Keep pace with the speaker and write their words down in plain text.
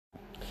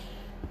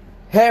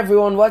Hey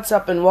everyone, what's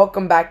up, and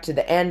welcome back to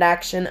the And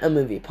Action, a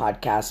movie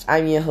podcast.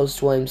 I'm your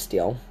host, William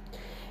Steele,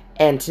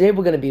 and today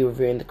we're going to be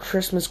reviewing the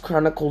Christmas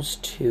Chronicles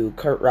 2,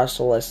 Kurt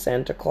Russell as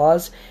Santa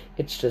Claus.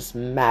 It's just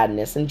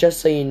madness, and just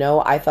so you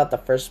know, I thought the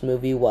first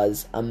movie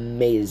was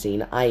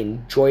amazing. I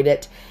enjoyed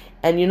it,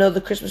 and the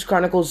Christmas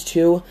Chronicles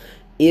 2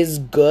 is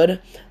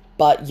good,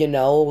 but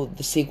the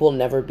sequel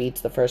never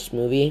beats the first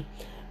movie,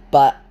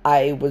 but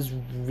I was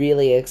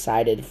really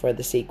excited for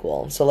the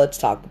sequel, so let's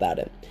talk about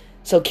it.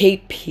 So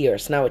Kate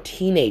Pierce, now a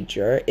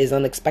teenager, is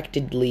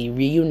unexpectedly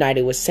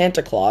reunited with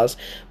Santa Claus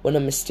when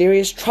a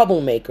mysterious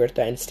troublemaker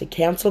threatens to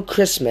cancel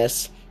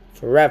Christmas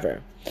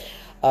forever.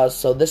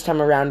 So this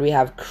time around we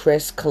have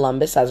Chris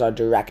Columbus as our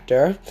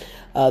director,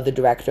 the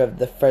director of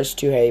the first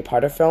two Harry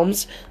Potter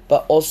films,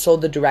 but also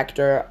the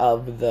director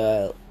of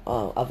a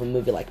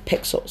movie like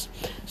Pixels.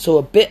 So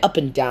a bit up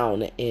and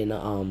down in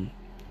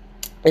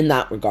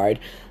that regard.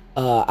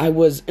 I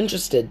was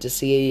interested to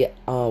see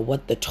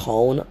what the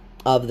tone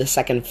of the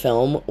second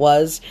film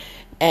was,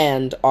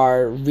 and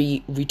our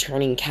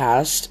returning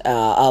cast,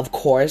 of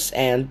course,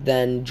 and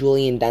then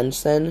Julian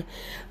Denson,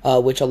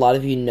 which a lot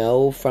of you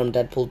know from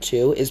Deadpool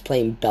 2, is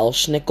playing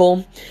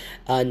Belschnickel.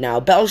 Now,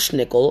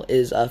 Belschnickel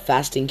is a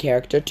fascinating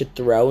character to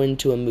throw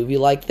into a movie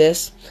like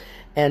this,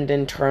 and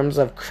in terms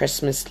of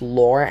Christmas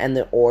lore and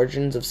the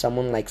origins of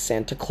someone like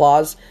Santa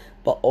Claus,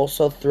 but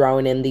also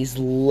throwing in these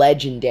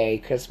legendary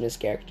Christmas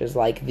characters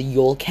like the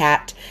Yule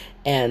Cat,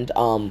 and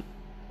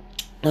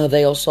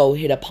they also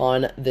hit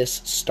upon this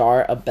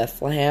Star of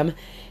Bethlehem.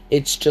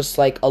 It's just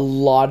like a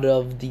lot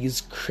of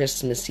these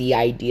Christmassy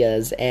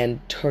ideas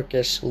and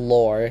Turkish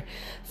lore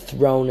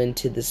thrown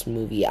into this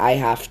movie. I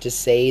have to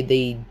say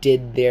they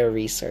did their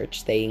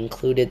research. They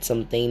included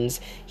some things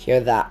here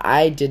that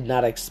I did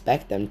not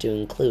expect them to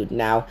include.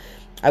 Now,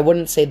 I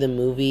wouldn't say the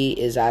movie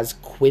is as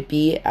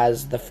quippy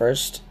as the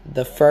first.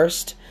 The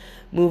first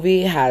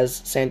movie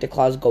has Santa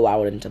Claus go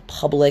out into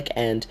public,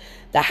 and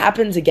that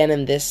happens again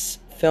in this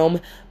film,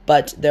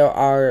 but there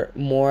are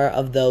more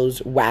of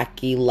those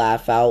wacky,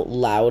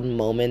 laugh-out-loud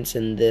moments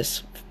in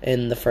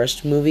the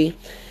first movie.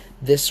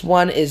 This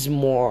one is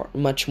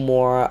much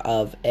more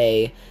of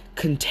a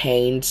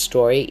contained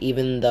story,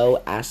 even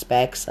though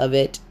aspects of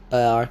it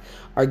are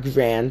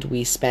grand.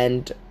 We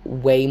spend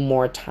way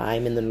more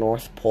time in the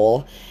North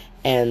Pole,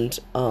 and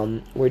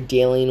we're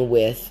dealing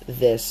with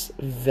this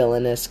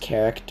villainous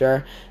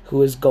character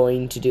who is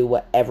going to do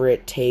whatever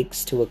it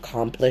takes to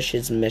accomplish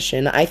his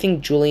mission. I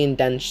think Julian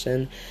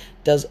Denson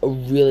does a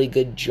really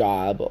good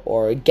job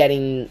or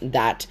getting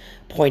that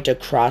point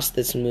across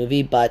this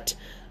movie, but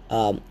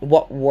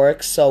what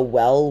works so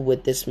well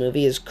with this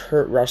movie is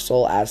Kurt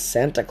Russell as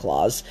Santa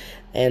Claus,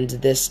 and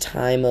this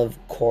time, of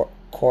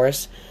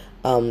course,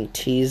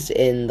 teased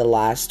in the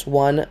last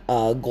one,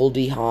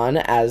 Goldie Hawn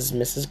as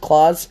Mrs.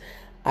 Claus.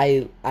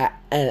 I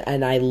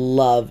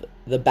love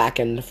the back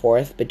and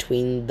forth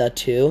between the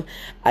two.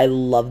 I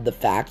love the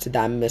fact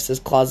that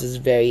Mrs. Claus is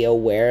very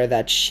aware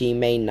that she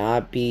may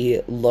not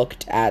be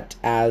looked at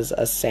as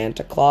a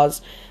Santa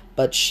Claus,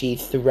 but she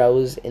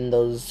throws in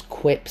those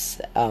quips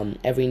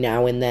every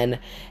now and then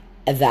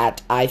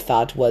that I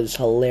thought was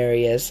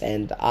hilarious,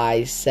 and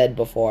I said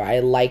before, I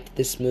liked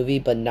this movie,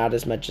 but not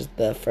as much as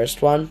the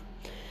first one.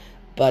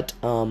 But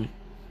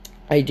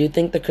I do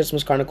think the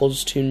Christmas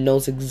Chronicles 2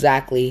 knows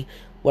exactly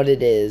what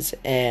it is,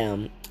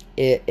 and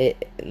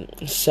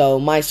so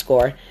my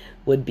score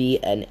would be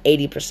an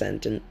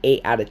 80%, an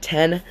 8 out of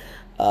 10.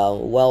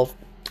 Well,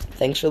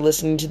 thanks for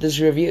listening to this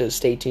review.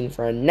 Stay tuned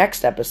for our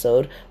next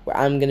episode, where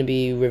I'm going to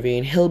be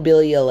reviewing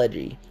Hillbilly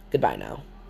Elegy. Goodbye now.